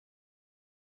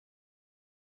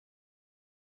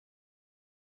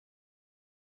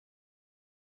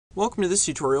Welcome to this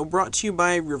tutorial brought to you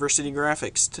by Riversity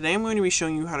Graphics. Today I'm going to be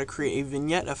showing you how to create a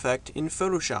vignette effect in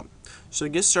Photoshop. So to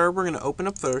get started, we're going to open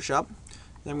up Photoshop.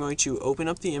 Then I'm going to open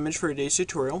up the image for today's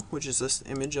tutorial, which is this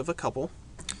image of a couple.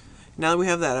 Now that we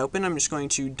have that open, I'm just going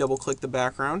to double click the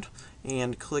background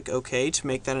and click OK to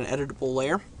make that an editable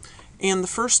layer. And the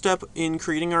first step in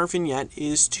creating our vignette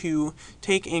is to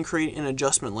take and create an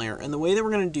adjustment layer. And the way that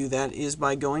we're going to do that is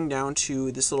by going down to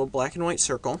this little black and white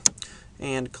circle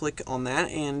and click on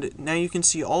that, and now you can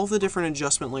see all of the different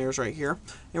adjustment layers right here,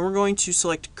 and we're going to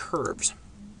select curves.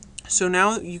 So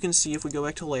now you can see, if we go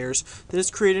back to layers, that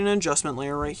it's created an adjustment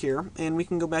layer right here, and we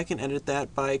can go back and edit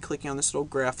that by clicking on this little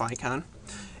graph icon.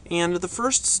 And the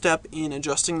first step in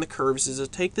adjusting the curves is to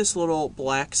take this little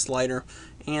black slider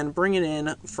and bring it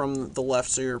in from the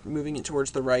left, so you're moving it towards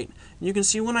the right. And you can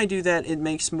see when I do that, it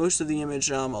makes most of the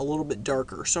image a little bit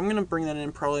darker. So I'm going to bring that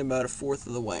in probably about 1/4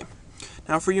 of the way.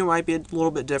 Now for you it might be a little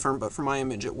bit different, but for my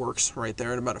image it works right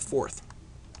there at about 1/4.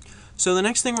 So the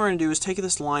next thing we're going to do is take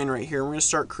this line right here, and we're going to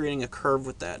start creating a curve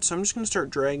with that. So I'm just going to start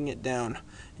dragging it down.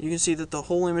 You can see that the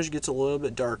whole image gets a little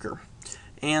bit darker.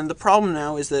 And the problem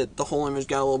now is that the whole image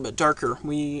got a little bit darker.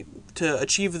 To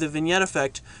achieve the vignette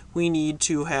effect, we need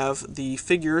to have the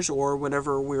figures, or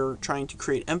whatever we're trying to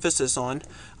create emphasis on,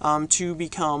 to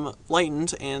become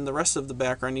lightened, and the rest of the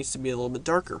background needs to be a little bit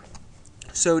darker.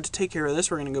 So to take care of this,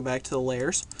 we're going to go back to the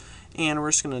layers, and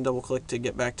we're just going to double click to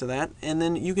get back to that. And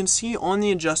then you can see on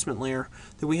the adjustment layer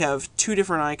that we have two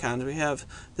different icons. We have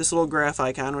this little graph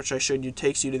icon, which I showed you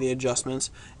takes you to the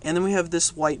adjustments, and then we have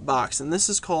this white box, and this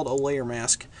is called a layer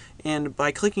mask. And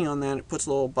by clicking on that, it puts a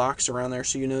little box around there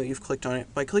so you know that you've clicked on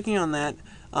it. By clicking on that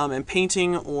and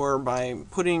painting, or by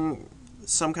putting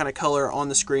some kind of color on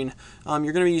the screen,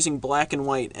 you're going to be using black and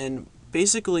white. And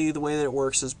basically the way that it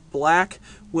works is black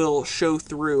will show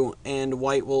through and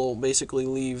white will basically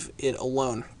leave it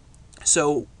alone.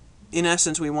 So in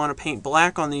essence, we want to paint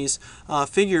black on these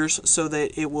figures so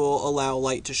that it will allow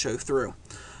light to show through.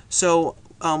 So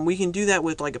we can do that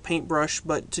with like a paintbrush,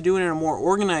 but to do it in a more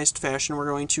organized fashion, we're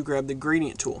going to grab the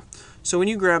gradient tool. So when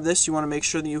you grab this, you want to make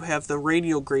sure that you have the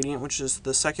radial gradient, which is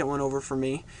the second one over for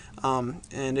me,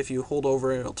 and if you hold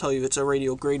over it, it'll tell you it's a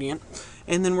radial gradient.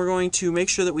 And then we're going to make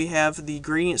sure that we have the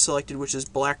gradient selected, which is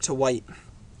black to white.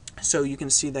 So you can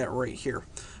see that right here.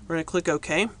 We're going to click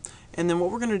OK, and then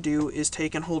what we're going to do is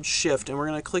take and hold Shift, and we're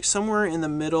going to click somewhere in the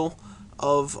middle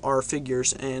of our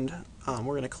figures, and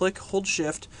we're going to click, hold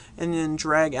Shift, and then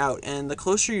drag out. And the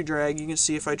closer you drag, you can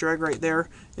see if I drag right there,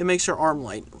 it makes our arm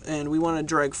light. And we want to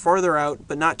drag farther out,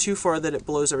 but not too far that it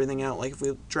blows everything out. Like if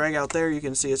we drag out there, you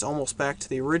can see it's almost back to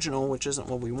the original, which isn't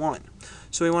what we want.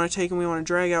 So we want to take and we want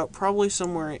to drag out probably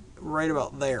somewhere right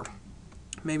about there,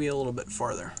 maybe a little bit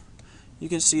farther. You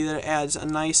can see that it adds a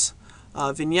nice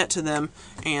vignette to them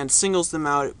and singles them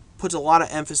out. It puts a lot of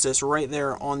emphasis right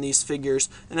there on these figures,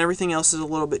 and everything else is a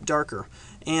little bit darker.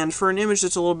 And for an image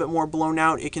that's a little bit more blown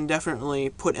out, it can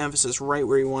definitely put emphasis right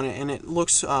where you want it, and it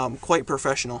looks quite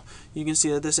professional. You can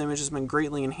see that this image has been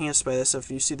greatly enhanced by this.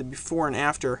 If you see the before and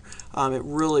after, it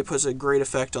really puts a great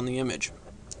effect on the image.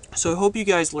 So I hope you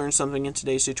guys learned something in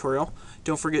today's tutorial.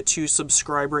 Don't forget to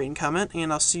subscribe, rate, and comment,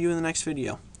 and I'll see you in the next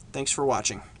video. Thanks for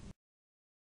watching.